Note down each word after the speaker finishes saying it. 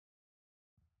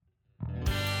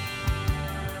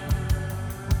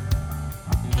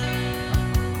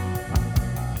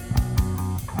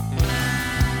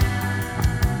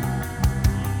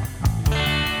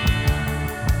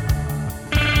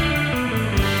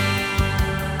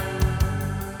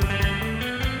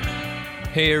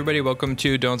Hey everybody, welcome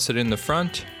to Don't Sit in the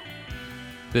Front.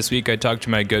 This week I talked to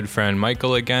my good friend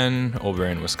Michael again over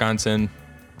in Wisconsin.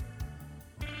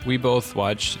 We both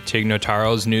watched Tig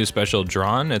Notaro's new special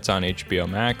Drawn. It's on HBO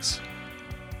Max.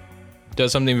 It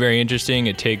does something very interesting.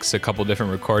 It takes a couple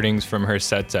different recordings from her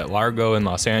sets at Largo in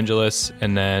Los Angeles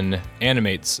and then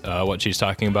animates what she's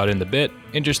talking about in the bit.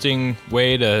 Interesting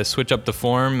way to switch up the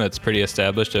form that's pretty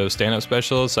established of stand-up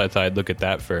specials, so I thought I'd look at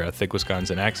that for a Thick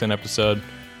Wisconsin Accent episode.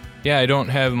 Yeah, I don't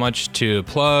have much to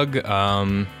plug.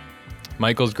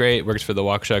 Michael's great, works for the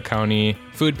Waukesha County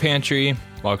Food Pantry.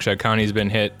 Waukesha County's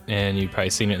been hit, and you've probably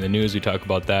seen it in the news. We talk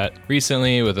about that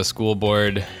recently with a school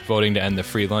board voting to end the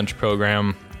free lunch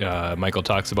program. Michael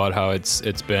talks about how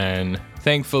it's been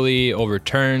thankfully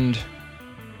overturned,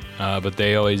 but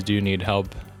they always do need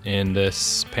help in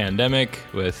this pandemic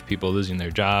with people losing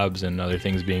their jobs and other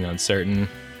things being uncertain.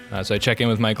 So I check in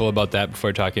with Michael about that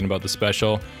before talking about the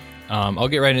special. I'll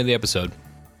get right into the episode.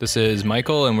 This is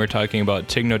Michael, and we're talking about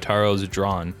Tig Notaro's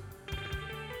Drawn.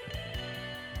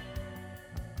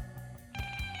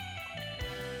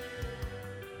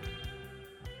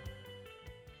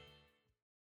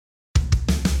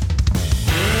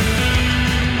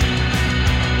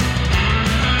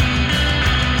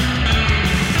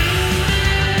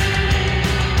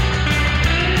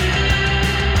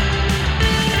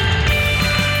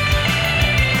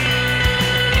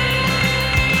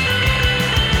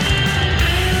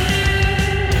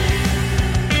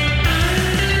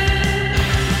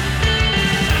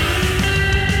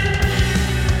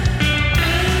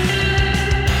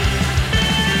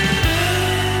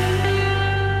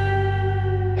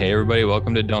 Hey everybody,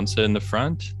 welcome to Don't Sit in the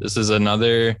Front. This is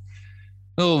another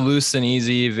little loose and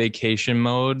easy vacation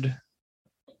mode.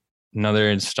 Another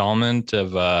installment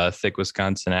of Thick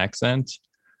Wisconsin Accent.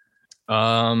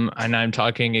 And I'm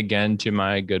talking again to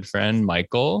my good friend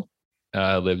Michael.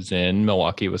 Lives in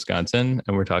Milwaukee, Wisconsin,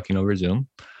 and we're talking over Zoom.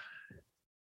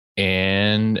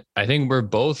 And I think we're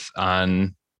both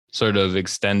on sort of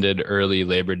extended early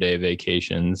Labor Day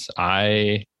vacations.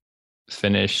 I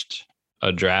finished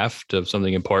a draft of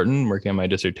something important, working on my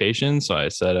dissertation. So I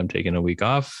said I'm taking a week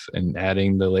off and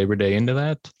adding the Labor Day into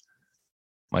that.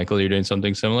 Michael, you're doing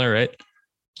something similar, right?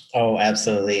 Oh,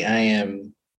 absolutely. I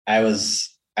am. I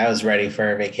was ready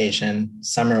for a vacation.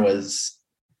 Summer was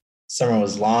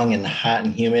long and hot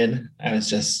and humid. I'm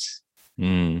just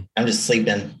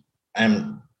sleeping.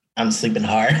 I'm sleeping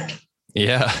hard.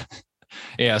 Yeah.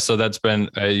 Yeah, so that's been,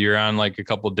 you're on like a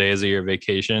couple days of your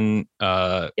vacation.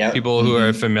 Yep. People who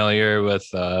are familiar with,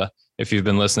 if you've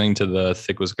been listening to the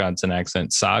Thick Wisconsin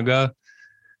Accent saga,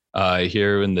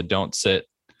 here in the Don't Sit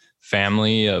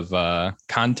family of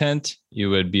content, you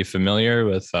would be familiar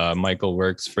with Michael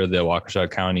works for the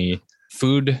Waukesha County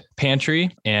Food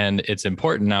Pantry. And it's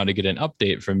important now to get an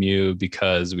update from you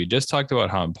because we just talked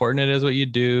about how important it is what you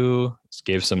do. Just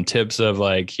gave some tips of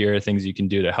like, here are things you can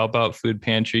do to help out food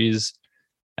pantries.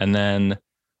 And then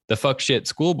the fuck shit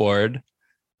school board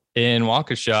in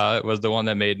Waukesha was the one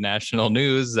that made national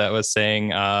news that was saying,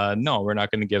 no, we're not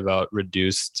going to give out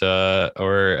reduced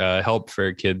or help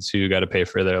for kids who got to pay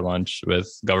for their lunch with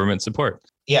government support.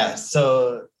 Yeah.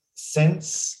 So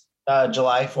since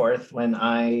July 4th, when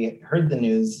I heard the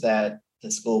news that the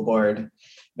school board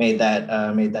made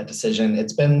that decision,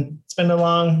 it's been a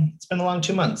long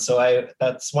 2 months. So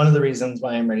that's one of the reasons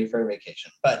why I'm ready for a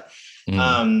vacation. But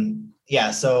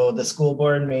yeah, so the school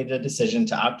board made a decision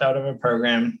to opt out of a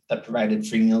program that provided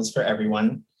free meals for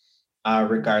everyone,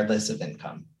 regardless of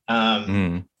income.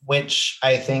 Which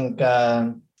I think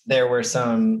there were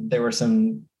some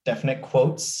definite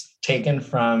quotes taken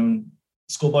from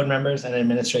school board members and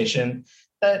administration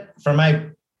that,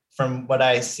 from what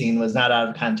I seen, was not out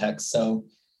of context. So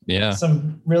yeah,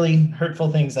 some really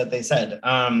hurtful things that they said.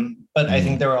 But I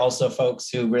think there were also folks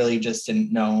who really just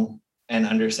didn't know and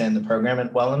understand the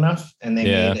program well enough, and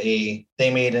they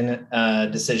made a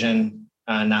decision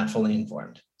not fully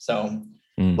informed. So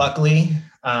luckily,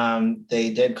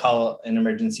 they did call an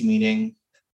emergency meeting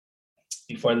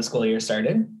before the school year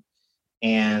started,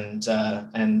 and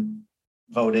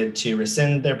voted to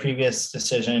rescind their previous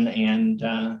decision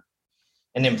and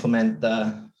implement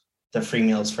the free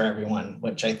meals for everyone,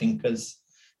 which I think was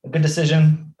a good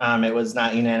decision. It was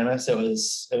not unanimous. It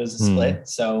was a split.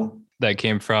 So that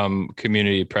came from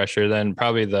community pressure. Then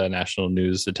probably the national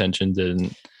news attention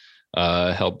didn't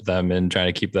help them in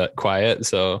trying to keep that quiet.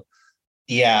 So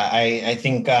yeah, I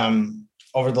think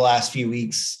over the last few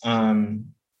weeks,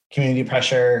 community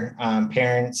pressure,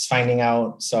 parents finding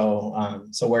out. So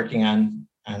working on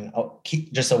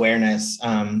just awareness.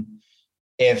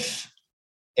 If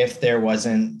if there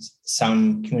wasn't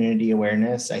some community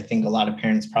awareness, I think a lot of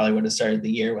parents probably would have started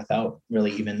the year without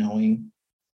really even knowing.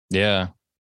 Yeah.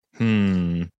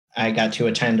 I got to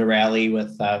attend a rally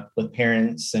with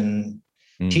parents and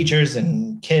teachers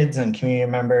and kids and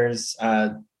community members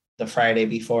the Friday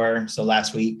before. So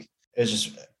last week, it was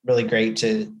just really great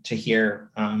to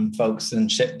hear folks and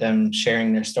them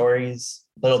sharing their stories.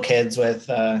 Little kids with,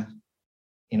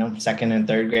 second and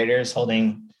third graders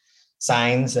holding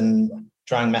signs and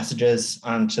drawing messages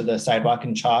onto the sidewalk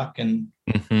in chalk and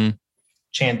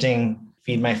chanting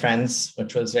 "Feed my friends,"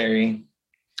 which was very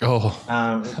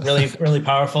really, really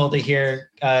powerful to hear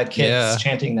kids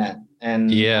chanting that. And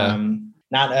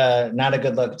not a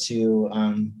good look to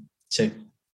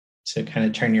kind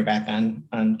of turn your back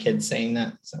on kids saying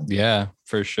that. So yeah,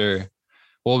 for sure.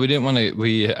 Well, we didn't want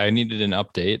to. I needed an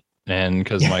update, and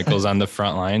because Michael's on the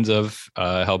front lines of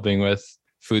helping with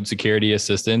food security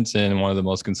assistance in one of the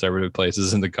most conservative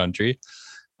places in the country,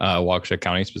 Waukesha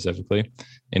County specifically,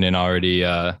 in an already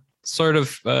sort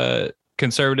of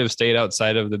conservative state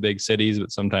outside of the big cities,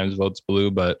 but sometimes votes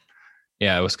blue. But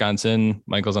yeah, Wisconsin,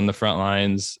 Michael's on the front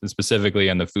lines, and specifically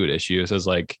on the food issue. So it's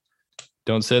like,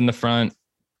 don't sit in the front,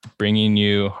 bringing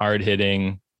you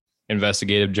hard-hitting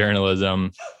investigative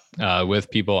journalism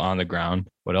with people on the ground.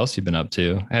 What else you been up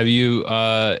to? Have you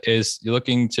is you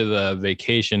looking to the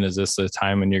vacation? Is this the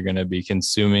time when you're going to be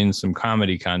consuming some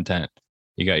comedy content?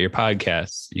 You got your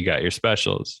podcasts, you got your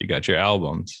specials, you got your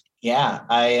albums. Yeah,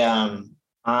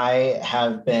 I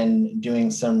have been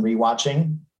doing some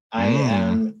rewatching. I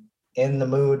am in the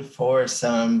mood for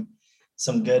some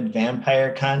good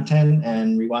vampire content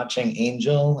and rewatching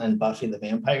Angel and Buffy the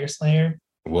Vampire Slayer.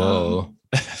 Whoa.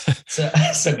 So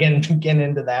getting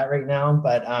into that right now,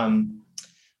 but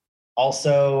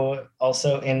also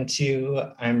into,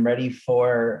 I'm ready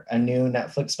for a new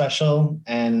Netflix special,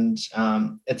 and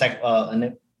it's like a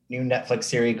new Netflix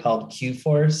series called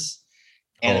Q-Force,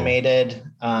 animated.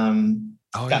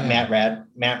 Got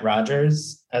Matt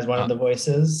Rogers as one of the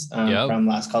voices from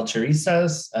Las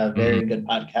Culturistas, a very good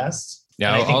podcast.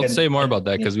 Yeah, I'll say more about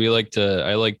that because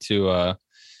I like to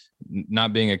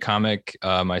not being a comic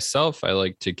myself, I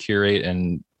like to curate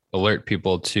and alert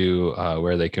people to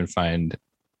where they can find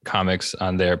comics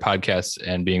on their podcasts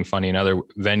and being funny in other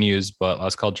venues. But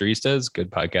Las Culturistas,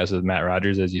 good podcast with Matt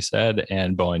Rogers, as you said,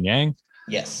 and Bowen Yang.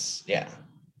 Yes. Yeah.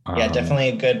 Definitely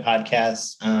a good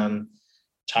podcast.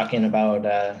 Talking about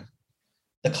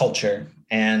the culture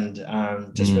and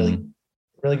just really,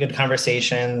 really good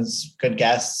conversations, good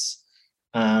guests,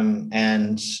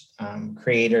 and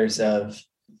creators of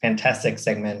fantastic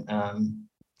segment.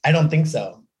 I don't think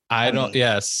so.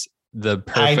 Yes. The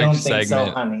perfect I don't segment. Think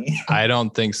so, honey. I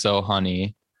don't think so,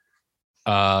 honey.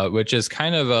 Which is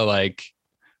kind of a like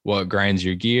what grinds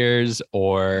your gears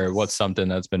or what's something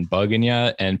that's been bugging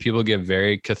you. And people give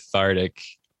very cathartic,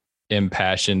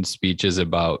 impassioned speeches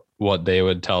about what they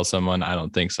would tell someone, I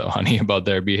don't think so, honey, about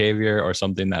their behavior or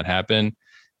something that happened.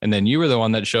 And then you were the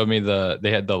one that showed me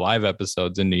they had the live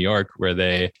episodes in New York where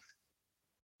they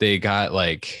got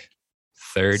like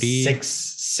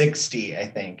 60, I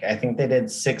think they did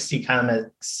 60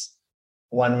 comics,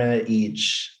 1 minute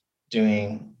each,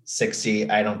 doing 60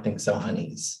 I don't think so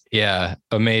honeys. Yeah,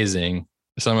 amazing.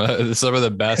 Some of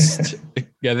the best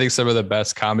I think some of the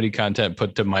best comedy content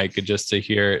put to mic, just to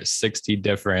hear 60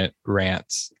 different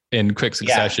rants in quick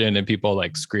succession and people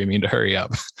like screaming to hurry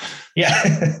up.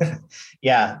 Yeah.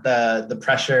 Yeah, the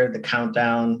pressure, the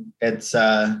countdown, it's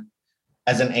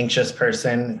as an anxious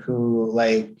person who,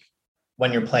 like,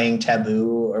 when you're playing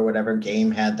Taboo or whatever game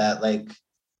had that like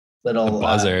little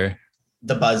buzzer,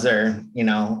 the buzzer,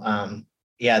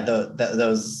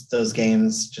 those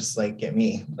games just like get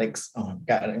me like, oh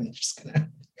God, I'm just gonna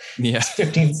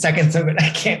 15 seconds of it, I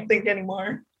can't think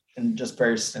anymore, and just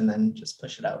burst and then just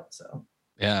push it out. So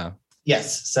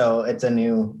yes, so it's a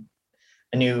new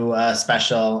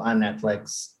special on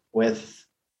Netflix with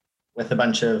a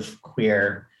bunch of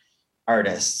queer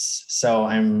artists. So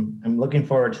I'm looking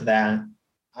forward to that.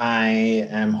 I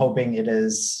am hoping it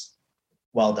is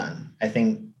well done. I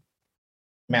think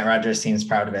Matt Rogers seems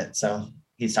proud of it, so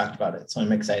he's talked about it. So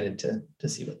I'm excited to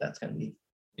see what that's going to be.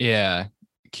 Yeah.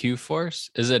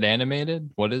 Q-Force, is it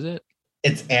animated? What is it?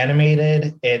 It's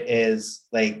animated. It is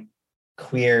like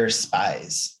queer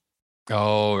spies.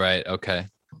 Oh, right. Okay.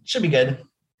 Should be good.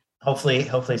 Hopefully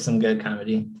some good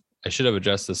comedy. I should have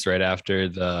addressed this right after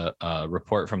the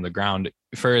report from the ground.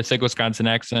 For a thick Wisconsin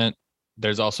accent,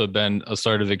 there's also been a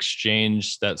sort of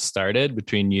exchange that started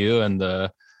between you and the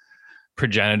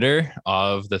progenitor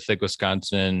of the thick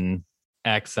Wisconsin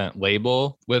accent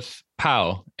label with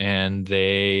POW. And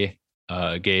they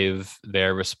gave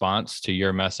their response to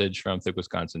your message from Thick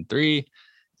Wisconsin 3.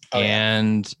 Oh, yeah.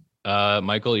 And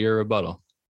Michael, your rebuttal.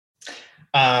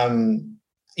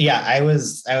 Yeah, I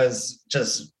was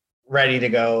just ready to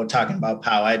go talking about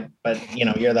POW. But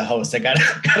you're the host. I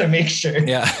gotta make sure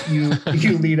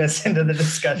you lead us into the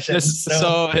discussion.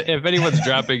 So if anyone's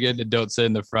dropping in and don't sit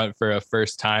in the front for a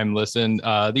first time listen,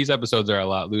 these episodes are a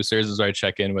lot looser. This is where I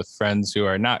check in with friends who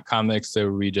are not comics. So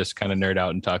we just kind of nerd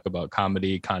out and talk about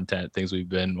comedy, content, things we've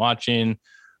been watching.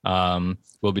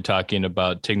 We'll be talking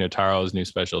about Tig Notaro's new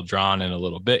special Drawn in a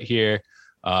little bit here.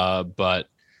 But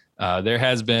there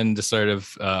has been the sort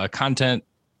of content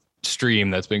stream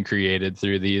that's been created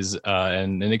through these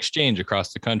and an exchange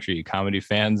across the country. Comedy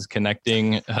fans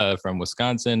connecting from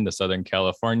Wisconsin to Southern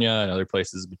California and other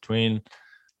places between.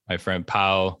 My friend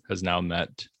Pau has now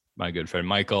met my good friend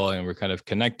Michael, and we're kind of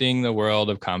connecting the world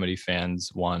of comedy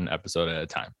fans one episode at a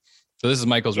time. So this is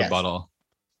Michael's rebuttal.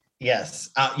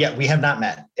 Yes. We have not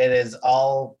met. It is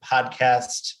all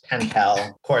podcast pen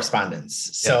pal correspondence.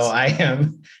 So I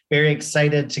am very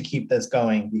excited to keep this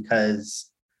going because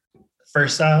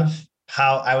first off,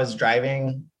 I was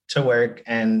driving to work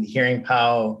and hearing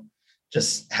Pau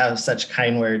just have such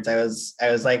kind words. I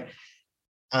was like,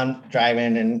 I'm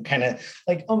driving and kind of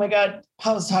like, oh my God,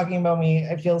 Pau's talking about me.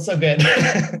 I feel so good.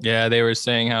 Yeah, they were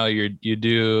saying how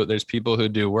there's people who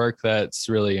do work that's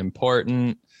really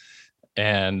important.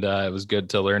 And it was good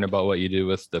to learn about what you do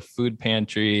with the food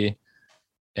pantry.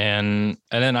 And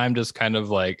then I'm just kind of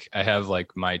like, I have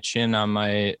like my chin on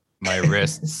my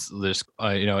wrists, just,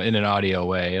 in an audio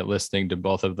way, listening to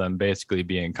both of them basically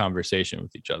be in conversation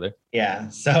with each other. Yeah.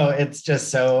 So it's just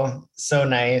so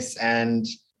nice. And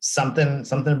something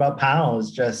about POW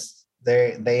is just,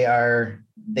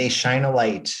 they shine a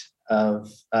light of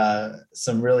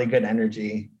some really good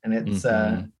energy, and it's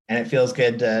and it feels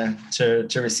good to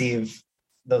receive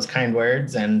those kind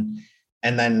words, and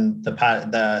then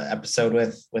the episode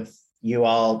with you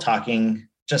all talking,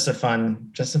 just a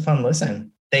fun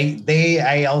listen.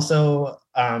 I also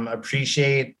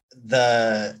appreciate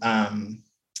the I'm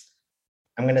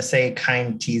going to say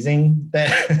kind teasing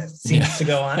that seems to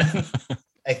go on.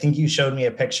 I think you showed me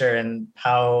a picture, and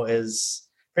POW is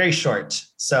very short.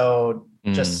 So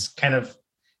just kind of,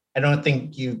 I don't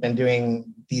think you've been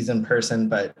doing these in person,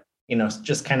 but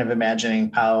just kind of imagining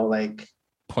POW like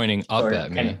pointing up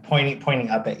at me, pointing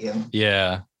up at you.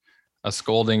 Yeah, a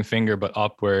scolding finger, but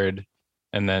upward,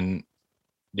 and then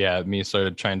me sort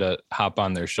of trying to hop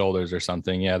on their shoulders or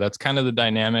something. Yeah, that's kind of the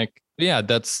dynamic. Yeah,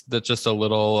 that's just a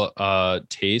little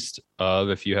taste of,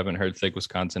 if you haven't heard Thick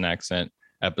Wisconsin Accent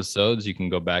episodes, you can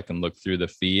go back and look through the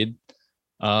feed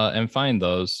and find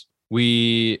those.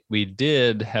 We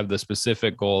did have the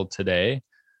specific goal today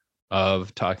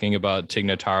of talking about Tig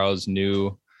Notaro's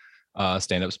new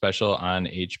stand-up special on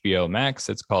HBO Max.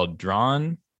 It's called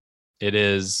Drawn. It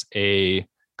is a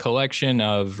collection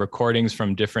of recordings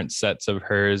from different sets of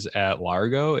hers at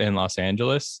Largo in Los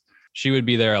Angeles. She would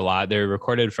be there a lot. They're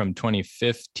recorded from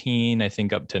 2015, I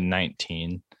think, up to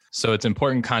 19. So it's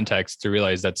important context to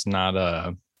realize it's not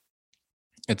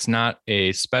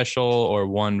a special or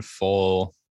one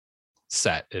full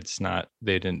set.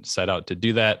 They didn't set out to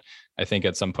do that. I think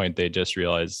at some point they just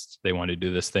realized they wanted to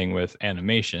do this thing with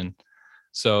animation.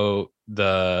 So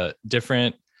the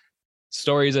different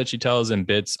stories that she tells and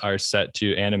bits are set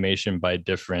to animation by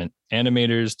different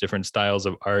animators, different styles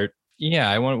of art. Yeah,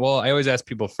 I always ask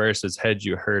people first is, had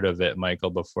you heard of it, Michael,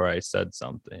 before I said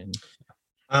something?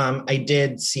 I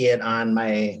did see it on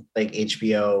my like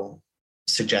HBO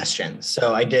suggestions.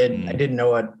 So I didn't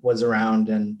know it was around,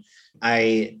 and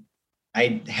I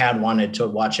had wanted to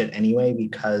watch it anyway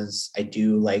because I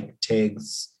do like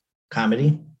Tig's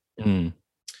comedy. And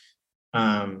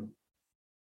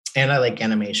I like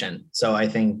animation. So I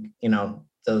think,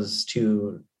 those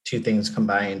two things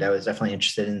combined, I was definitely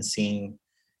interested in seeing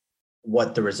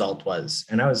what the result was.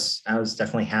 And I was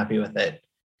definitely happy with it.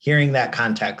 Hearing that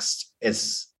context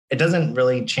it doesn't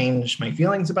really change my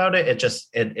feelings about it. It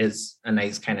is a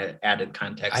nice kind of added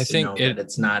context. I think that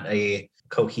it's not a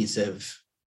cohesive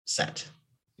set.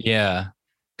 Yeah.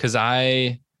 'Cause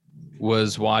I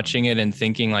was watching it and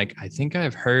thinking like, I think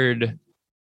I've heard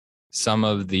some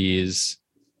of these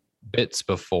bits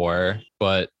before,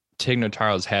 but Tig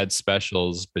Notaro's had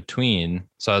specials between.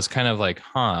 So I was kind of like,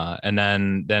 huh. And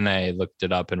then I looked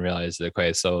it up and realized,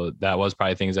 okay, so that was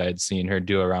probably things I had seen her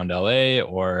do around LA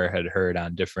or had heard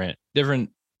on different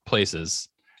places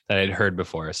that I'd heard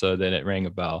before. So then it rang a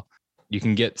bell. You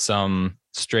can get some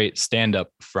straight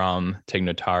stand-up from Tig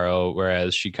Notaro,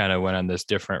 whereas she kind of went on this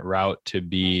different route to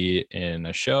be in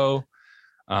a show,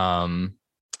 kind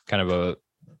of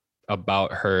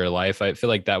about her life. I feel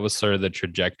like that was sort of the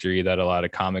trajectory that a lot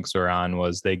of comics were on,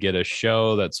 was they get a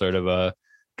show that's sort of a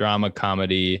drama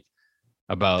comedy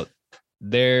about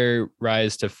their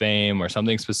rise to fame or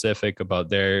something specific about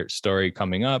their story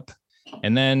coming up.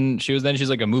 And then she's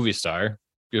like a movie star.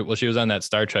 Well, she was on that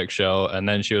Star Trek show, and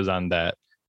then she was on that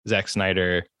Zack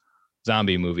Snyder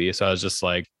zombie movie. So I was just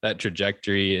like, that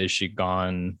trajectory, is she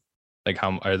gone? Like,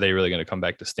 how are they really going to come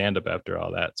back to stand up after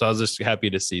all that? So I was just happy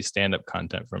to see stand up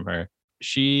content from her.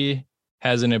 She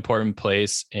has an important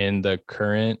place in the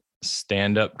current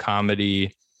stand up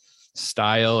comedy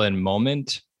style and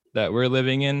moment that we're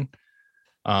living in,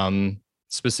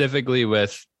 specifically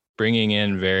with bringing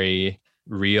in very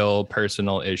real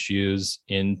personal issues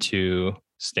into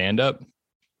stand up.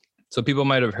 So people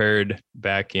might have heard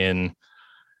back in,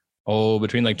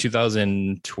 between like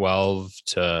 2012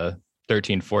 to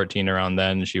 13, 14, around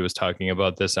then, she was talking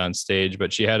about this on stage,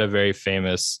 but she had a very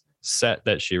famous set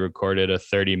that she recorded, a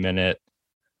 30-minute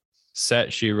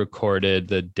set she recorded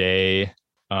the day,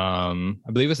 I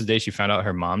believe it's the day she found out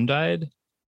her mom died.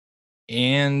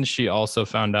 And she also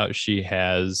found out she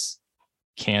has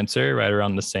cancer right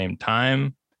around the same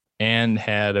time, and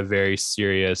had a very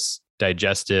serious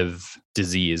digestive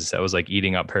disease that was like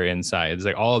eating up her insides.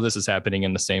 Like, all of this is happening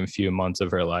in the same few months of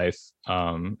her life.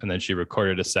 And then she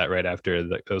recorded a set right after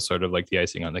it was sort of like the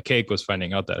icing on the cake was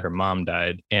finding out that her mom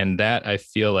died. And that, I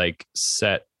feel like,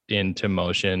 set into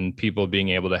motion people being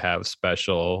able to have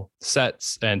special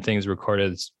sets and things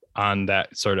recorded on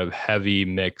that sort of heavy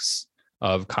mix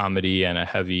of comedy and a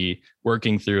heavy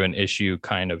working through an issue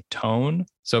kind of tone.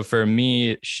 So for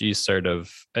me, she's sort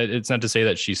of, it's not to say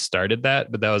that she started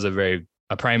that, but that was a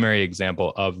primary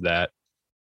example of that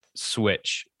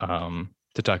switch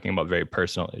to talking about very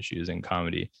personal issues in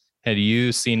comedy. Had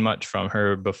you seen much from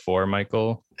her before,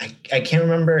 Michael? I can't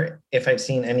remember if I've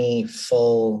seen any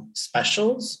full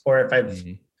specials, or if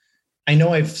I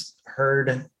know I've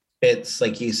heard bits,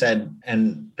 like you said,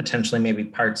 and potentially maybe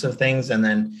parts of things. And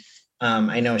then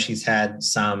I know she's had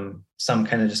some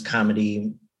kind of just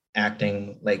comedy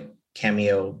acting, like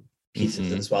cameo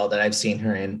pieces as well, that I've seen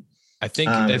her in. I think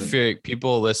if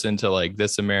people listen to like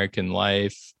This American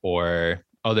Life or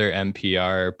other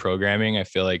NPR programming, I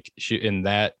feel like she, in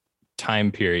that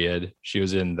time period, she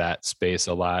was in that space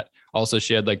a lot. Also,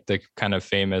 she had like the kind of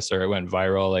famous, or it went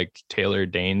viral, like Taylor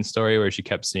Dayne story, where she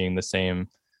kept seeing the same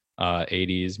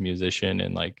 80s musician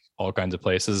in like all kinds of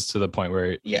places, to the point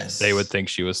where they would think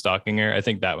she was stalking her. I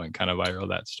think that went kind of viral,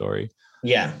 that story.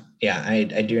 Yeah. I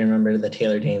do remember the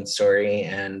Taylor Dayne story,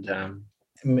 and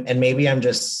maybe I'm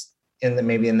just in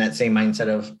that same mindset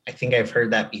of, I think I've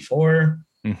heard that before,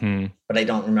 but I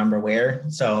don't remember where.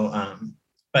 So,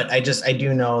 but I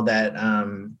do know that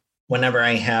whenever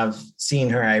I have seen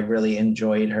her, I really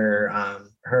enjoyed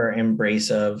her embrace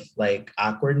of like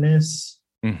awkwardness,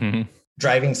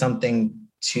 driving something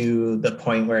to the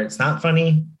point where it's not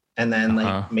funny, and then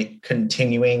like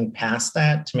continuing past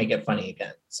that to make it funny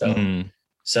again. So,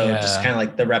 just kind of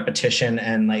like the repetition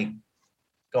and like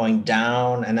going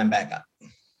down and then back up.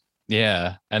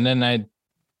 Yeah. And then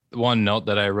one note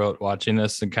that I wrote watching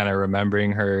this and kind of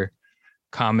remembering her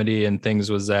comedy and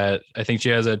things was that I think she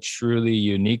has a truly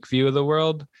unique view of the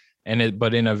world,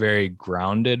 but in a very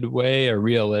grounded way, a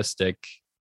realistic.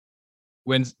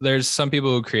 When there's some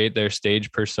people who create their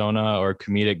stage persona or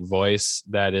comedic voice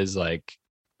that is like,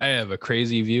 I have a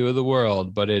crazy view of the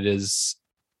world, but it is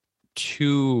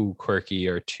too quirky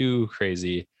or too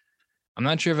crazy. I'm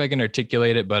not sure if I can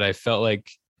articulate it, but I felt like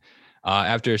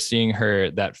after seeing her,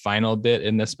 that final bit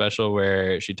in the special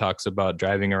where she talks about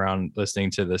driving around listening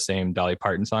to the same Dolly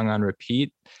Parton song on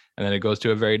repeat, and then it goes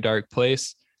to a very dark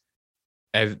place.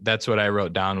 That's what I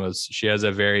wrote down, was she has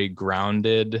a very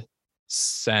grounded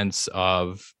sense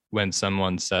of when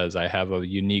someone says, I have a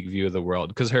unique view of the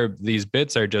world, because these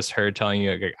bits are just her telling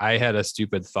you, like, I had a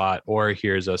stupid thought, or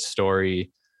here's a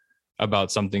story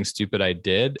about something stupid I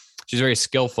did. She's very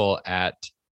skillful at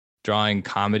drawing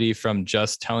comedy from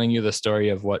just telling you the story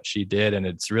of what she did. And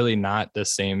it's really not the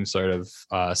same sort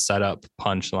of setup,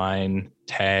 punchline,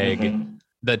 tag.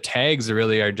 The tags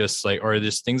really are just like, or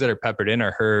just things that are peppered in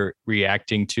are her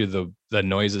reacting to the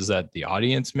noises that the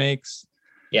audience makes.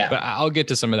 Yeah. But I'll get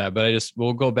to some of that, but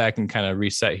we'll go back and kind of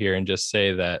reset here and just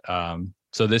say that,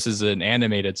 so this is an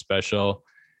animated special.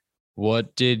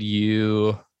 What did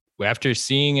you, after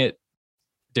seeing it,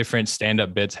 different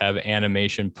stand-up bits have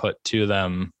animation put to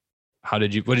them, what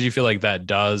did you feel like that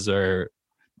does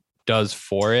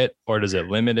for it, or does it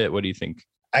limit it? What do you think?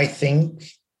 I think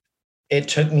it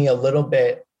took me a little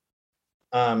bit,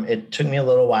 it took me a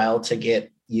little while to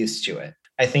get used to it.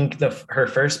 I think her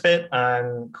first bit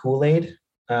on Kool-Aid,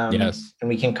 Yes. And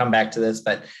we can come back to this,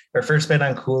 but her first bit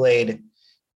on Kool-Aid,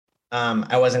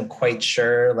 I wasn't quite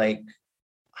sure like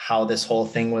how this whole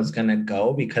thing was going to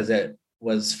go because it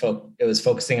was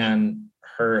focusing on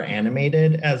her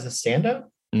animated as a stand-up,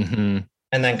 Mm-hmm.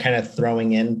 and then kind of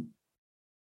throwing in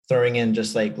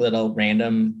just like little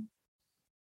random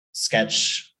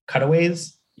sketch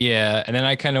cutaways. Yeah. And then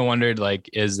I kind of wondered, like,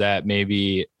 is that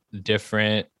maybe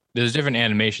different? There's different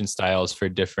animation styles for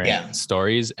different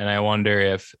stories. And I wonder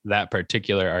if that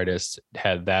particular artist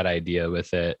had that idea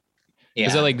with it.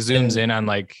 Because it like zooms in on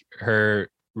like her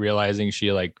realizing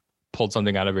she like pulled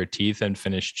something out of her teeth and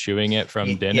finished chewing it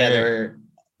from dinner. There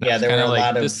were a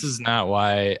lot of. This is not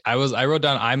why I wrote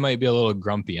down I might be a little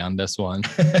grumpy on this one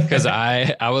because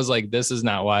I was like, this is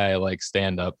not why I like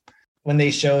stand up. When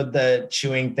they showed the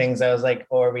chewing things, I was like,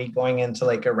 oh, are we going into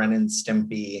like a Ren and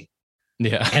Stimpy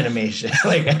animation?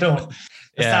 Like, I don't.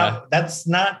 That's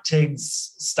not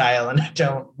Tig's style, and I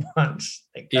don't want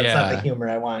that's not the humor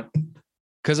I want.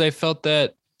 Because I felt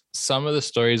that some of the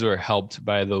stories were helped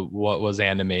by what was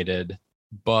animated,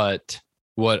 but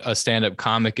what a stand-up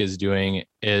comic is doing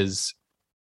is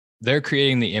they're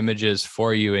creating the images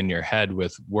for you in your head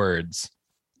with words.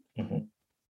 Mm-hmm.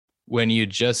 When you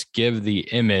just give the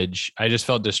image, I just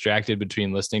felt distracted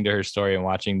between listening to her story and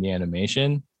watching the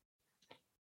animation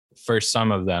for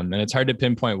some of them. And it's hard to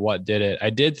pinpoint what did it.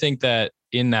 I did think that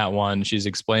in that one, she's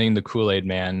explaining the Kool-Aid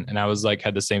Man. And I was like,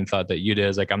 had the same thought that you did.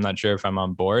 Is like, I'm not sure if I'm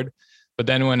on board. But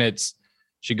then when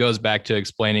she goes back to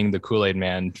explaining the Kool-Aid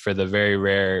Man for the very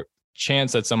rare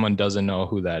chance that someone doesn't know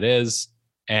who that is.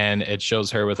 And it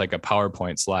shows her with like a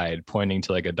PowerPoint slide pointing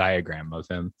to like a diagram of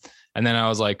him. And then I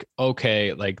was like,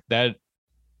 okay, like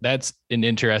that's an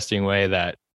interesting way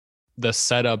that the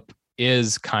setup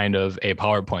is kind of a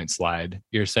PowerPoint slide.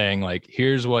 You're saying like,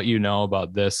 here's what you know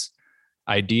about this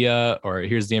idea, or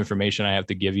here's the information I have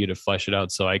to give you to flesh it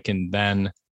out so I can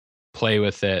then play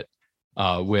with it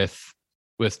with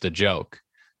the joke.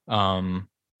 And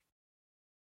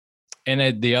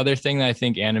the other thing that I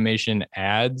think animation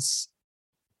adds,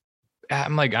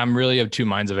 I'm really of two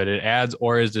minds of it. It adds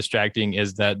or is distracting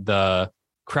is that the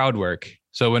crowd work.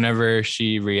 So whenever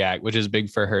she which is big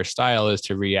for her style, is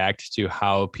to react to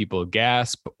how people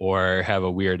gasp or have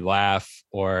a weird laugh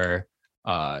or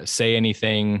say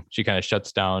anything. She kind of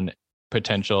shuts down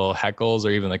potential heckles or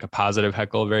even like a positive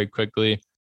heckle very quickly.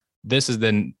 This is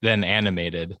then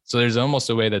animated. So there's almost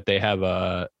a way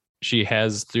that she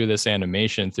has through this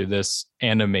animation, through this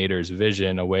animator's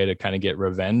vision, a way to kind of get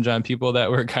revenge on people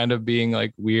that were kind of being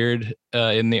like weird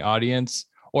in the audience,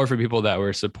 or for people that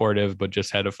were supportive but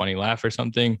just had a funny laugh or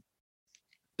something.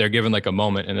 They're given like a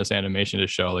moment in this animation to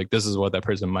show like this is what that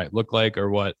person might look like, or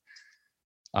what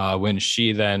when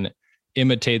she then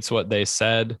imitates what they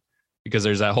said, because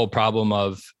there's that whole problem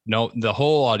of the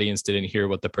whole audience didn't hear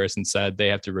what the person said. They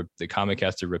have to the comic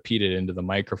has to repeat it into the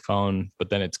microphone, but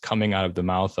then it's coming out of the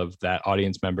mouth of that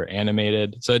audience member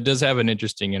animated. So it does have an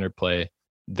interesting interplay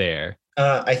there.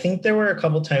 I think there were a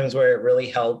couple times where it really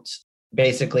helped,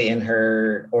 basically in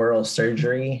her oral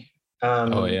surgery.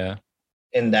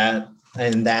 In that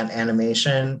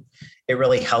animation, it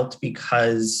really helped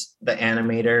because the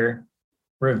animator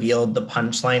revealed the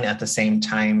punchline at the same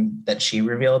time that she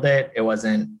revealed it. It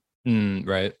wasn't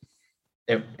right.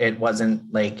 It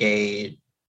wasn't like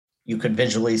you could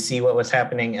visually see what was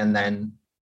happening and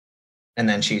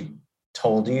then she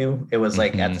told you. It was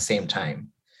like at the same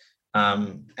time.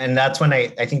 And that's when I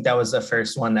think that was the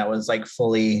first one that was like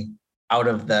fully out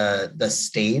of the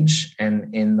stage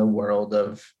and in the world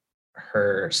of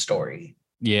her story.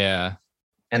 Yeah.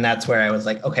 And that's where I was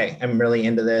like, okay, I'm really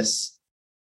into this.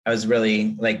 I was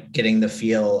really like getting the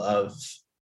feel of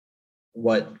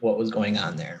what was going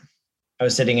on there. I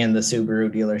was sitting in the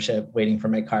Subaru dealership waiting for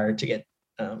my car to get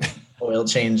oil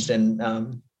changed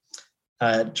and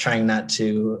trying not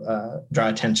to draw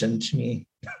attention to me.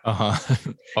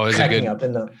 Always cracking up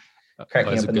in the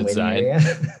waiting area.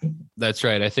 That's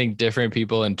right. I think different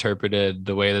people interpreted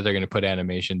the way that they're going to put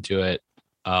animation to it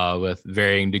with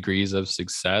varying degrees of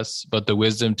success. But the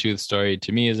Wisdom Tooth story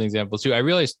to me is an example too. I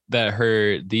realized that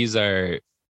these are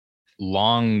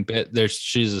long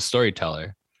she's a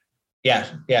storyteller.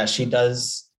 Yeah, she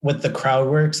does. With the crowd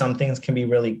work, some things can be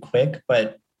really quick,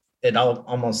 but it all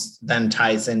almost then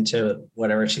ties into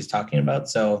whatever she's talking about.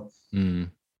 So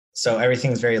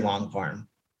everything's very long form.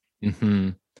 Mm-hmm.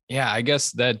 Yeah, I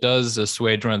guess that does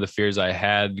assuage one of the fears I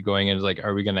had going into like,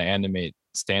 are we going to animate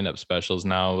stand-up specials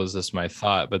now? Was this my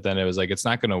thought? But then it was like, it's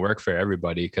not going to work for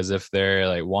everybody, because if they're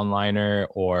like one-liner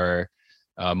or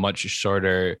much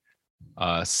shorter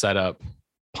setup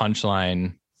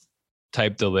punchline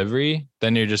type delivery,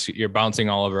 then you're bouncing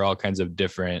all over all kinds of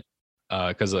different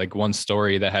because like one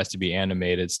story that has to be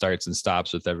animated starts and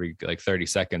stops with every like 30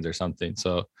 seconds or something.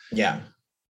 So Yeah.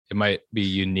 it might be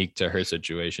unique to her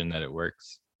situation that it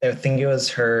works. I think it was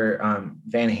her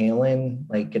Van Halen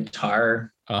like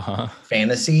guitar Uh-huh.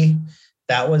 fantasy.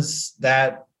 That was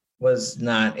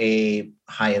not a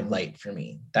high of light for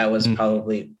me. That was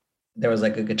probably, there was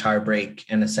like a guitar break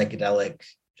and a psychedelic,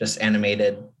 just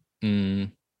animated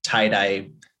tie-dye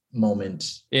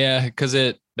moment. Yeah, because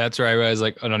that's where I realized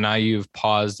like, oh no, now you've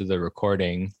paused the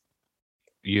recording.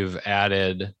 You've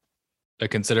added a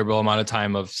considerable amount of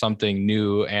time of something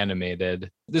new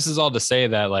animated. This is all to say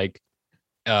that like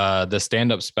the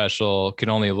stand-up special can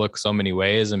only look so many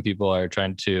ways and people are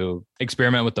trying to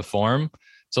experiment with the form.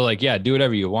 So like, yeah, do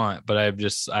whatever you want. But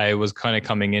I was kind of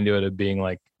coming into it of being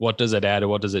like, what does it add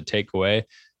and what does it take away?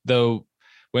 Though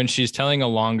when she's telling a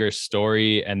longer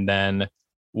story and then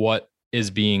what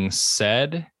is being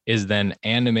said is then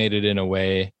animated in a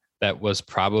way that was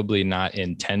probably not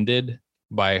intended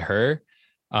by her.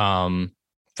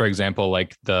 For example,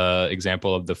 like the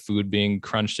example of the food being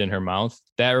crunched in her mouth,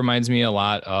 that reminds me a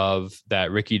lot of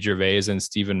that Ricky Gervais and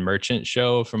Stephen Merchant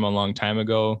show from a long time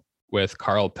ago with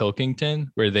Carl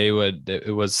Pilkington, where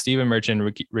it was Stephen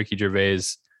Merchant, Ricky Gervais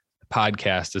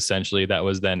podcast, essentially, that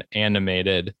was then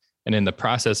animated. And in the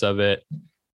process of it,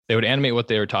 they would animate what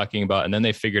they were talking about. And then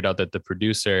they figured out that the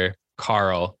producer,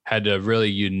 Carl, had a really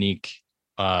unique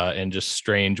and just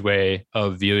strange way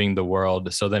of viewing the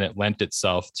world. So then it lent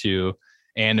itself to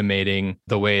animating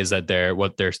the ways that their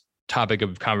topic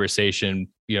of conversation,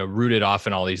 rooted off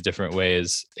in all these different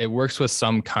ways. It works with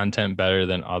some content better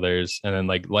than others. And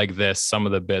then like this, some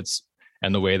of the bits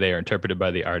and the way they are interpreted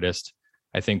by the artist,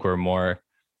 I think were more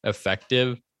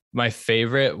effective. My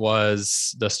favorite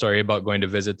was the story about going to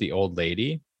visit the old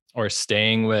lady or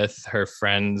staying with her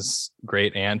friend's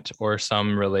great aunt or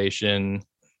some relation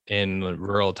in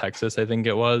rural Texas, I think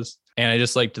it was. And I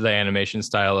just liked the animation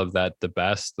style of that the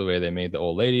best, the way they made the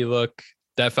old lady look.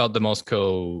 That felt the most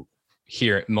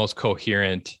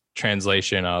coherent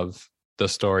translation of the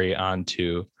story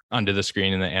onto the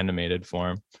screen in the animated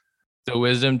form. The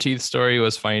wisdom teeth story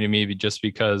was funny to me just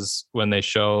because when they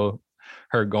show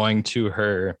her going to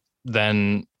her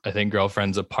then I think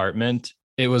girlfriend's apartment,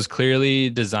 it was clearly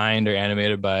designed or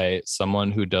animated by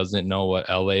someone who doesn't know what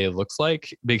LA looks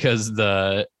like, because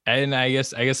I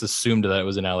guess assumed that it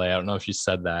was in LA. I don't know if she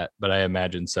said that, but I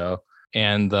imagine so.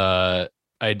 And the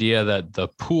idea that the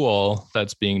pool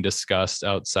that's being discussed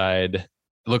outside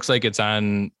looks like it's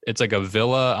like a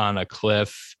villa on a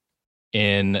cliff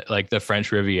in like the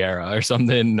French Riviera or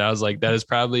something. And I was like, that is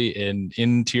probably an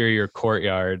interior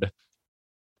courtyard,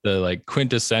 the like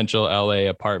quintessential LA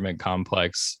apartment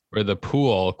complex, where the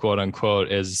pool, quote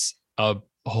unquote, is a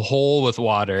hole with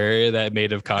water that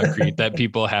made of concrete that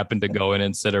people happen to go in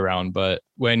and sit around. But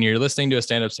when you're listening to a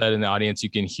stand-up set in the audience, you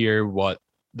can hear what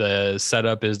the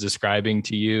setup is describing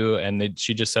to you. And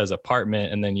she just says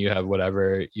apartment, and then you have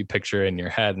whatever you picture in your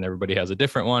head, and everybody has a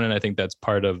different one. And I think that's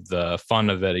part of the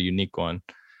fun of it, a unique one,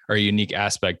 or a unique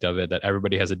aspect of it, that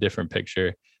everybody has a different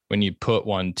picture. When you put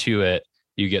one to it,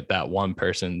 you get that one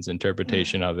person's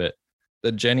interpretation of it.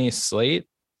 The Jenny Slate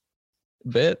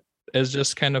bit is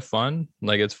just kind of fun.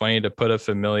 Like, it's funny to put a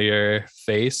familiar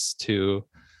face to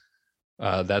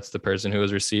that's the person who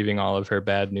was receiving all of her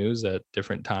bad news at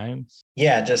different times.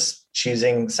 Yeah, just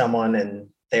choosing someone and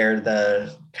they're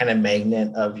the kind of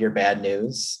magnet of your bad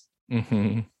news.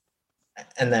 Mm-hmm.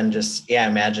 And then just,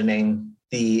 imagining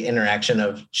the interaction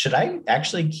of, should I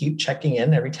actually keep checking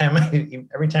in every time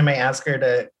I ask her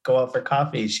to go out for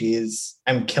coffee?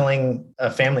 I'm killing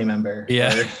a family member.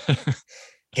 Yeah.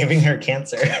 Giving her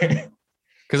cancer.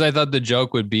 Because I thought the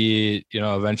joke would be,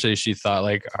 eventually she thought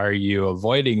like, are you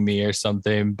avoiding me or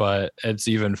something? But it's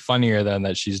even funnier than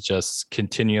that she's just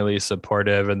continually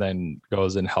supportive, and then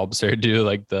goes and helps her do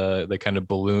like the kind of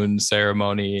balloon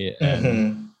ceremony. And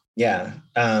mm-hmm. Yeah.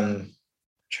 Trying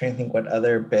to think what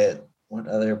other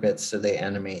bits did they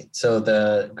animate? So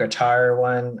the guitar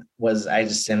one was, I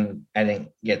didn't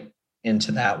get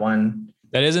into that one.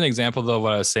 That is an example though.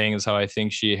 What I was saying is how I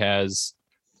think she has,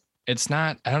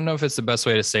 I don't know if it's the best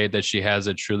way to say it, that she has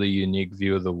a truly unique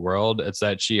view of the world. It's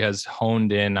that she has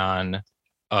honed in on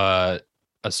a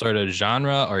sort of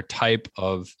genre or type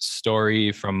of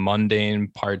story from mundane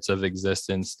parts of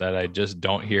existence that I just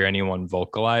don't hear anyone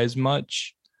vocalize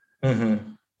much.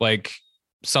 Mm-hmm. Like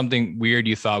something weird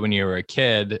you thought when you were a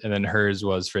kid, and then hers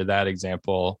was, for that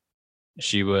example,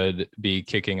 she would be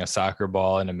kicking a soccer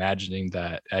ball and imagining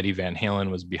that Eddie Van Halen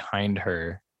was behind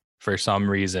her for some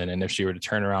reason, and if she were to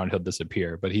turn around, he'll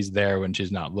disappear, but he's there when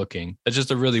she's not looking. It's just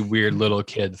a really weird little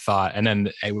kid thought. And then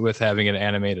with having it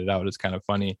animated out, it's kind of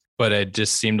funny. But it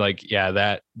just seemed like,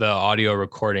 that the audio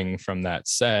recording from that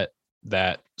set,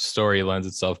 that story lends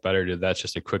itself better to that's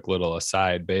just a quick little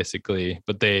aside, basically.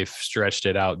 But they've stretched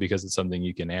it out because it's something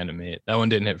you can animate. That one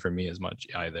didn't hit for me as much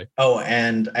either. Oh,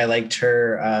 and I liked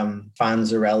her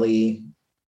Fonzarelli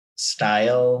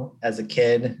style as a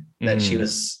kid, that she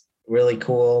was really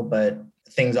cool, but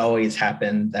things always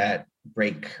happen that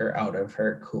break her out of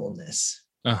her coolness.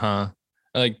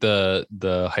 I like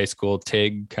the high school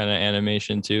Tig kind of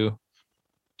animation too,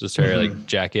 just her like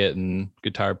jacket and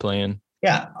guitar playing.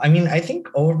 Yeah, I mean, I think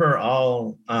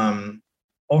overall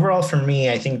for me,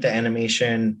 I think the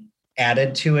animation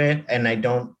added to it, and I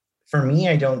don't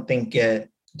think it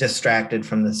distracted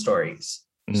from the stories.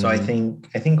 So I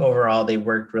think overall they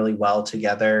worked really well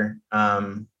together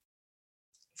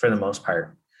for the most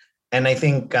part. And I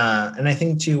think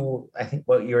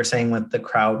what you were saying with the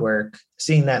crowd work,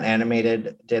 seeing that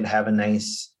animated did have a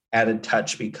nice added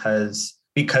touch because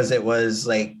it was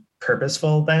like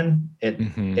purposeful. Then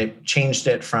it changed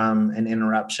it from an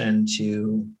interruption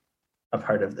to a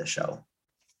part of the show.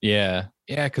 Yeah,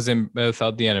 because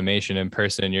without the animation in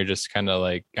person, you're just kind of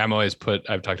like,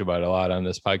 I've talked about it a lot on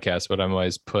this podcast, but I'm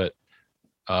always put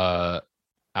at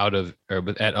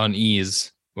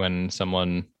unease when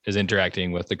someone is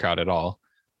interacting with the crowd at all.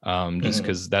 Just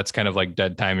because that's kind of like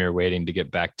dead time, you're waiting to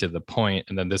get back to the point,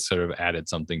 and then this sort of added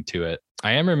something to it.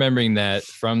 I am remembering that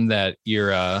from that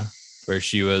era where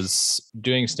she was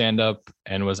doing stand-up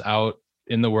and was out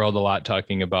in the world a lot,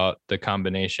 talking about the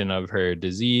combination of her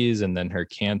disease and then her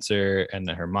cancer and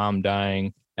then her mom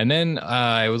dying. And then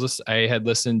I had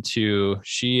listened to,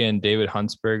 she and David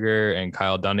Huntsberger and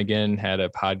Kyle Dunnigan had a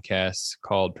podcast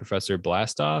called Professor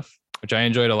Blastoff, which I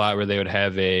enjoyed a lot, where they would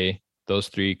have those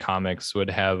three comics would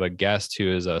have a guest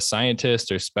who is a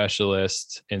scientist or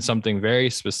specialist in something very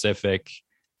specific.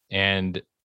 And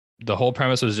the whole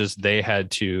premise was just they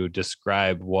had to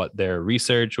describe what their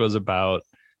research was about.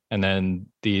 And then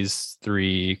these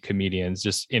three comedians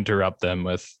just interrupt them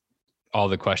with all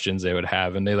the questions they would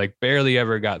have. And they like barely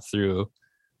ever got through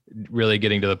really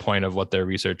getting to the point of what their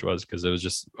research was, because it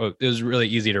was really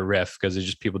easy to riff, because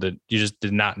you just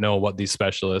did not know what these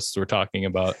specialists were talking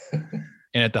about.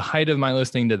 And at the height of my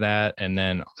listening to that, and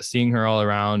then seeing her all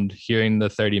around, hearing the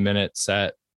 30-minute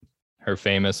set, her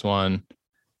famous one,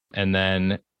 and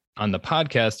then on the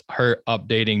podcast, her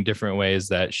updating different ways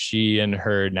that she and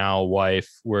her now wife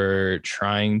were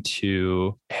trying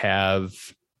to have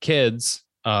kids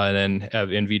and then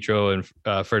have in vitro and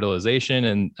fertilization,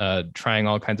 and trying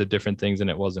all kinds of different things, and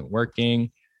it wasn't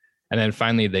working. And then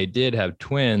finally they did have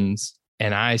twins,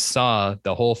 and I saw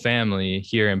the whole family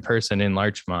here in person in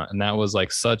Larchmont. And that was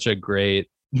like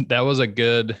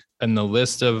in the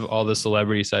list of all the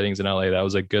celebrity sightings in LA, that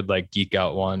was a good like geek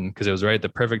out one, because it was right at the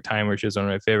perfect time where she was one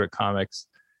of my favorite comics.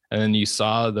 And then you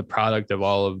saw the product of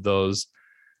all of those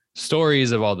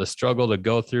stories, of all the struggle to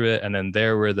go through it. And then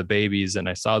there were the babies, and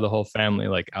I saw the whole family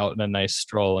like out in a nice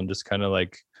stroll, and just kind of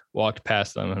like walked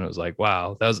past them. And it was like,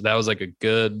 wow, that was like a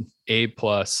good A+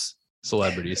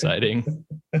 celebrity sighting.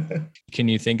 Can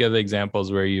you think of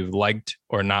examples where you've liked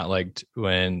or not liked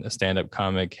when a stand-up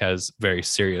comic has very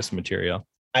serious material?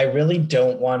 I really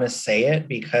don't want to say it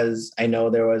because I know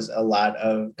there was a lot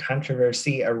of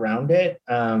controversy around it.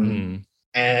 And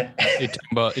you're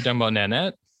talking about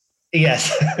Nanette?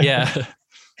 Yes. Yeah.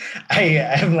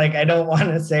 I'm like, I don't want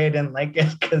to say I didn't like it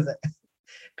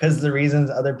because the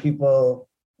reasons other people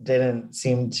didn't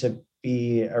seem to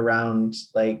be around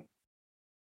like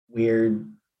weird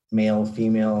male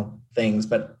female things,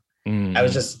 but I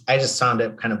just found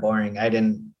it kind of boring. I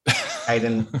didn't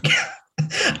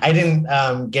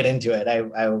get into it.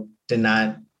 I did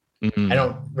not. I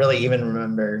don't really even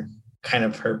remember kind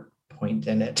of her point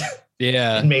in it.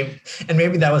 Yeah. and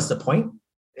maybe that was the point.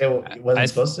 It wasn't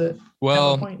supposed to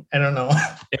have a point. I don't know.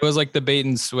 It was like the bait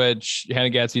and switch. Hannah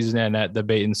Gadsby's Nanette. The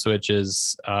bait and switch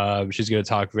is she's going to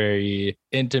talk very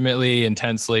intimately,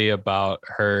 intensely about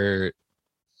her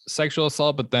sexual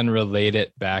assault, but then relate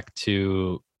it back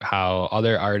to how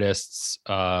other artists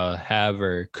have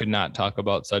or could not talk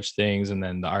about such things. And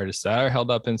then the artists that are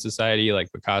held up in society,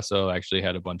 like Picasso, actually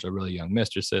had a bunch of really young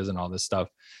mistresses and all this stuff.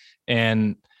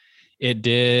 And it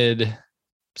did,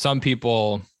 some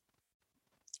people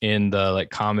in the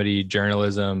like comedy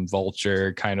journalism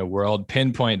vulture kind of world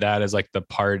pinpoint that as like the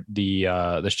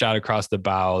shot across the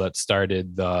bow that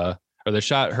started the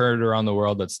shot heard around the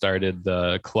world that started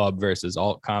the club versus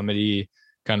alt comedy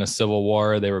kind of civil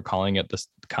war. They were calling it the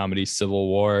comedy civil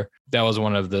war. That was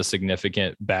one of the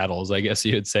significant battles, I guess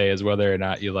you would say, is whether or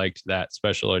not you liked that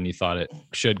special and you thought it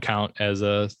should count as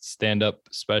a stand-up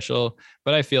special.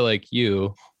 But I feel like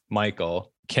you,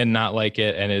 Michael, cannot like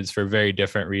it, and it's for very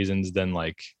different reasons than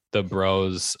like the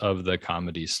bros of the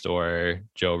Comedy Store,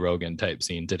 Joe Rogan type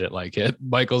scene didn't like it.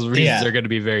 Michael's reasons are going to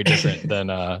be very different than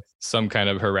some kind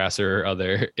of harasser or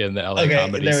other in the LA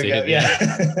comedy there we scene. go.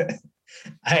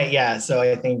 Yeah. So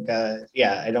I think,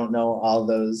 I don't know all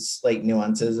those like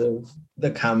nuances of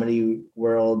the comedy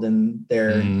world and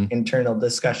their internal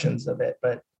discussions of it,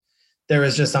 but there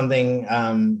was just something,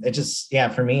 it just,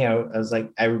 for me, I was like,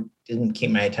 I didn't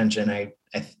keep my attention. I'm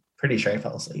pretty sure I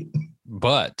fell asleep.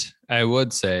 But I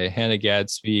would say Hannah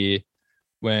Gadsby,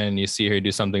 when you see her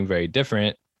do something very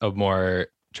different, a more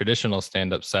traditional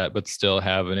stand-up set, but still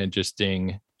have an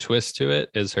interesting twist to it,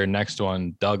 is her next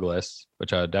one, Douglas,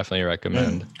 which I would definitely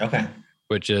recommend. Okay.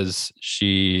 Which is,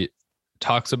 she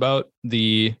talks about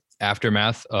the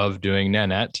aftermath of doing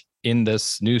Nanette in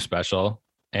this new special.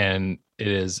 And it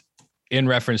is in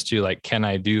reference to like, can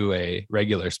I do a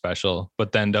regular special,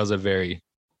 but then does a very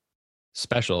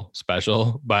special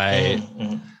by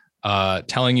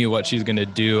telling you what she's going to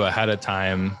do ahead of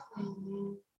time.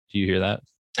 Do you hear that?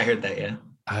 I heard that. Yeah.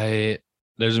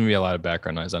 There's going to be a lot of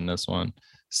background noise on this one.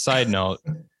 Side note,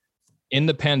 in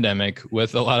the pandemic,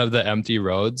 with a lot of the empty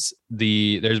roads,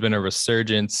 there's been a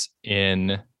resurgence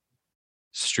in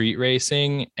street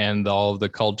racing and all of the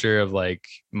culture of like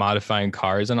modifying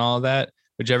cars and all of that,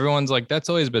 which everyone's like, that's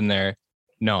always been there.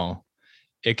 No,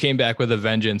 it came back with a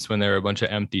vengeance when there were a bunch of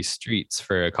empty streets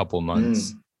for a couple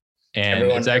months.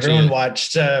 And everyone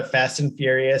watched Fast and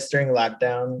Furious during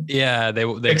lockdown. Yeah, they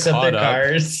fix up their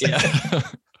cars. Yeah.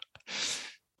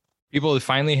 People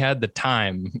finally had the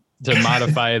time to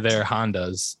modify their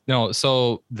Hondas. No,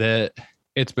 so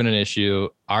it's been an issue.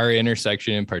 Our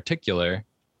intersection in particular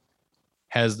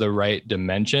has the right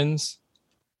dimensions.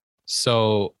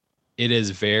 So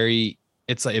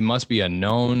it must be a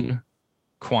known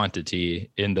quantity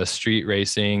in the street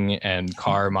racing and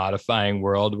car modifying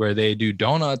world where they do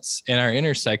donuts in our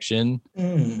intersection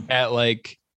at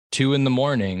like 2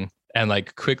 a.m. and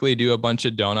like quickly do a bunch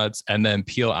of donuts and then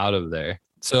peel out of there.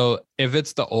 So if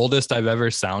it's the oldest I've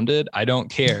ever sounded, I don't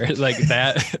care. Like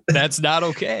that's not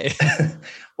okay.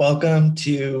 Welcome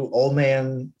to Old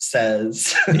Man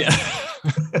Says. Yeah.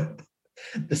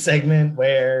 The segment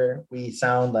where we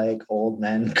sound like old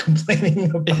men complaining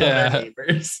about our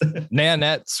neighbors.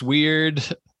 Nanette's weird.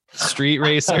 Street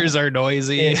racers are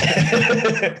noisy.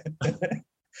 I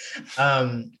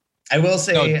will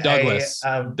say Douglas.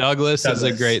 Douglas is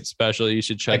a great special. You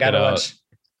should check it out.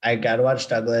 I gotta watch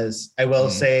Douglas. I will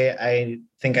say I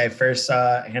think I first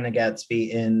saw Hannah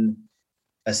Gadsby in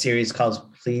a series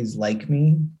called Please Like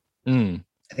Me.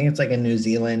 I think it's like a New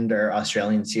Zealand or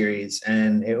Australian series,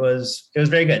 and it was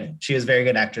very good. She was a very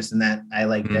good actress in that. I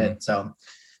liked it. So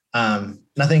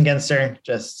nothing against her.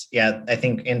 Just I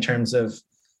think in terms of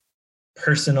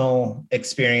personal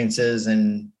experiences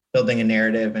and building a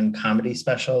narrative and comedy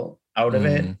special out of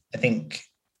it, I think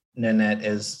Nanette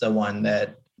is the one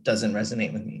that doesn't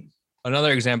resonate with me.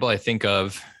 Another example I think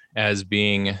of as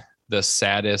being the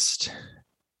saddest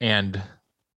and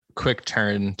quick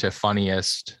turn to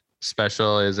funniest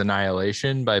special is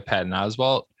Annihilation by Patton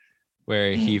Oswalt,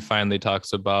 where he finally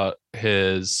talks about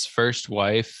his first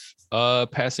wife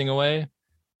passing away.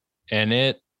 And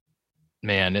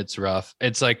it's rough.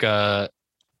 It's like I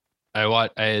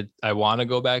want to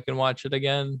go back and watch it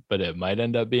again, but it might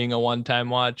end up being a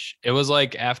one-time watch. It was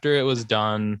like after it was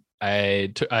done,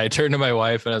 I turned to my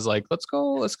wife and I was like, let's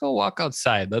go walk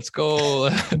outside. Let's go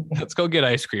get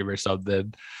ice cream or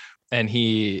something. And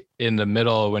he, in the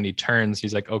middle, when he turns,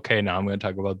 he's like, okay, now I'm going to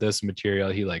talk about this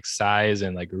material. He like sighs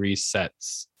and like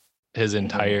resets his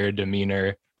entire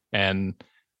demeanor. And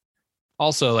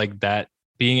also like that,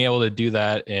 being able to do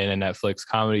that in a Netflix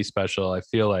comedy special, I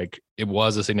feel like it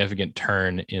was a significant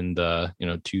turn in the,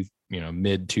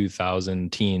 mid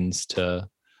 2000 teens to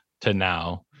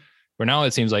now, where now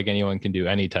it seems like anyone can do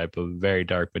any type of very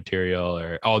dark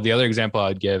material. The other example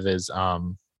I'd give is,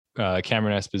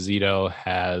 Cameron Esposito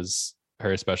has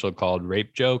her special called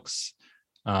Rape Jokes,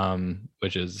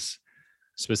 which is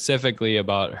specifically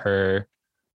about her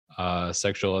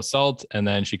sexual assault. And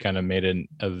then she kind of made an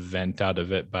event out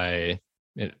of it I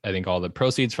think all the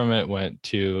proceeds from it went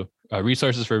to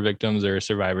resources for victims or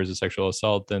survivors of sexual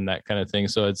assault and that kind of thing.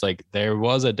 So it's like there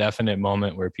was a definite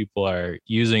moment where people are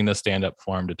using the stand-up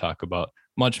form to talk about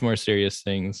much more serious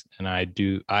things. And I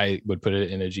would put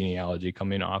it in a genealogy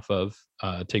coming off of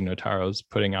Tig Notaro's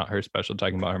putting out her special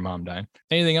talking about her mom dying.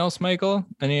 Anything else, Michael?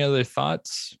 Any other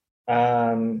thoughts?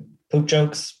 Poop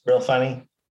jokes, real funny.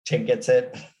 Tig gets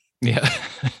it. Yeah.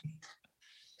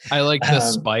 I like the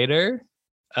spider.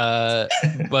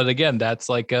 But again, that's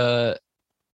like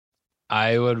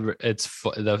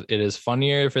it is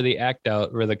funnier for the act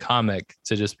out or the comic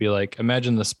to just be like,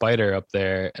 imagine the spider up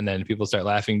there, and then people start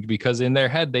laughing because in their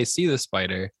head they see the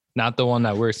spider, not the one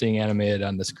that we're seeing animated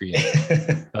on the screen.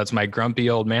 That's my grumpy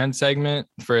old man segment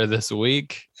for this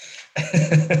week.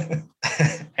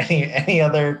 Any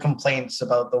other complaints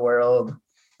about the world?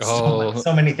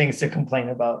 So many things to complain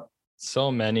about.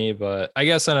 So many, but I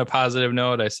guess on a positive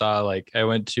note, I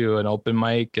went to an open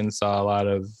mic and saw a lot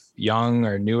of young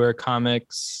or newer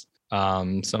comics.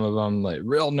 Some of them like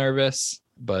real nervous,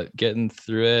 but getting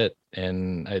through it.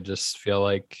 And I just feel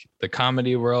like the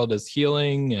comedy world is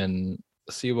healing, and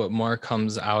see what more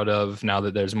comes out of now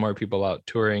that there's more people out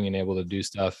touring and able to do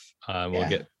stuff. We'll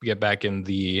get back in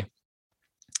the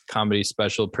comedy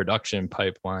special production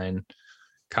pipeline.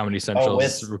 Comedy Central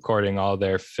is recording all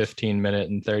their 15-minute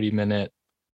and 30-minute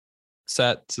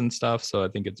sets and stuff. So I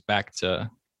think it's back to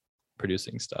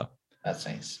producing stuff. That's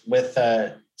nice. With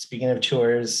speaking of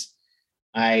tours,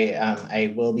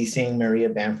 I will be seeing Maria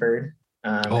Bamford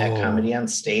at Comedy on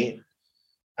State.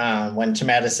 Went to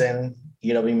Madison,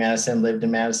 UW-Madison, lived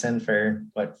in Madison for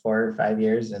 4 or 5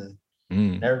 years and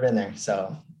never been there.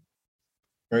 So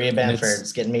Maria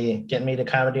Bamford's getting me to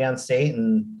Comedy on State,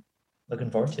 and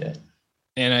looking forward to it.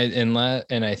 And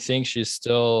I think she's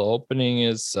still opening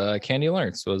as Candy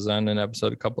Lawrence was on an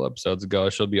episode a couple episodes ago.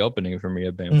 She'll be opening for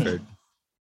Maria Bamford.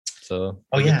 So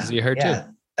get to see her too.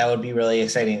 That would be really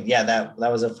exciting. Yeah, that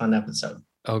was a fun episode.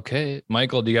 Okay,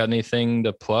 Michael, do you got anything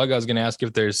to plug? I was going to ask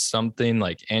if there's something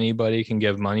like anybody can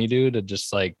give money to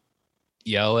just like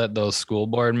yell at those school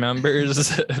board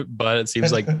members, but it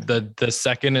seems like the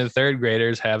second and third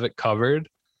graders have it covered.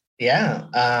 Yeah.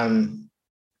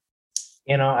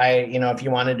 If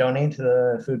you want to donate to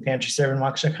the food pantry serve in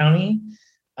Waukesha County,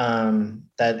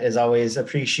 that is always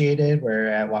appreciated. We're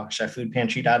at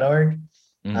waukeshafoodpantry.org.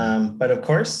 But of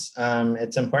course,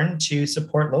 it's important to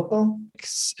support local.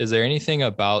 Is there anything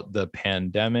about the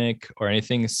pandemic or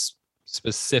anything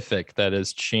specific that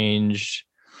has changed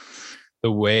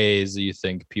the ways that you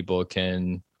think people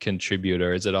can contribute,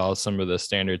 or is it all some of the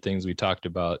standard things we talked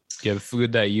about? Give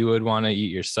food that you would want to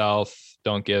eat yourself.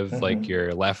 Don't give like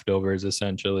your leftovers,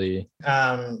 essentially.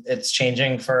 It's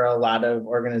changing for a lot of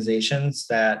organizations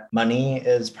that money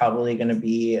is probably going to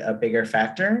be a bigger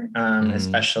factor,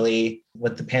 especially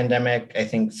with the pandemic. I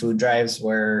think food drives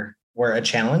were a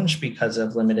challenge because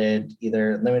of limited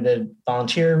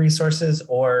volunteer resources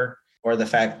or the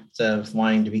fact of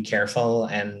wanting to be careful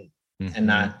and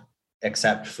not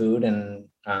accept food and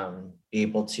be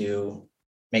able to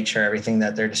make sure everything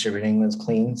that they're distributing was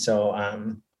clean. So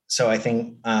I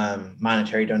think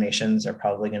monetary donations are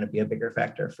probably going to be a bigger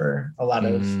factor for a lot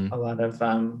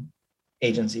of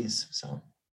agencies. So,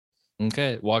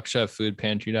 okay,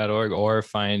 waukeshafoodpantry.org, or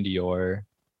find your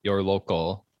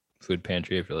local food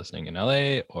pantry if you're listening in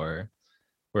LA or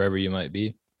wherever you might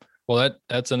be. Well,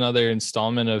 that's another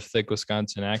installment of Thick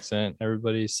Wisconsin Accent.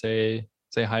 Everybody say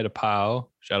hi to Pow.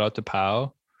 Shout out to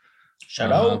Pow.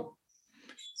 Shout out.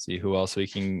 See who else I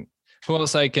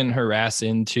can harass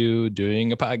into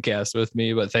doing a podcast with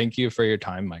me, but thank you for your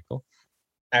time, Michael.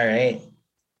 All right.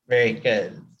 Very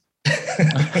good. I'm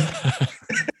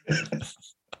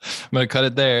going to cut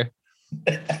it there.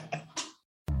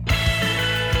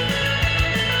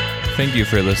 Thank you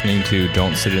for listening to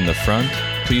Don't Sit in the Front.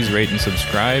 Please rate and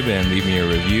subscribe and leave me a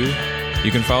review.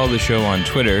 You can follow the show on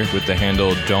Twitter with the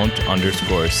handle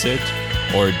don't_sit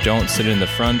or Don't Sit in the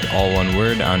Front, all one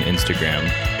word, on Instagram.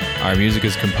 Our music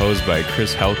is composed by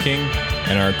Chris Helking,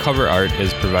 and our cover art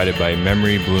is provided by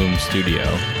Memory Bloom Studio.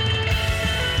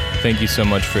 Thank you so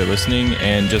much for listening,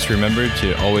 and just remember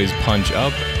to always punch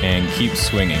up and keep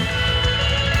swinging.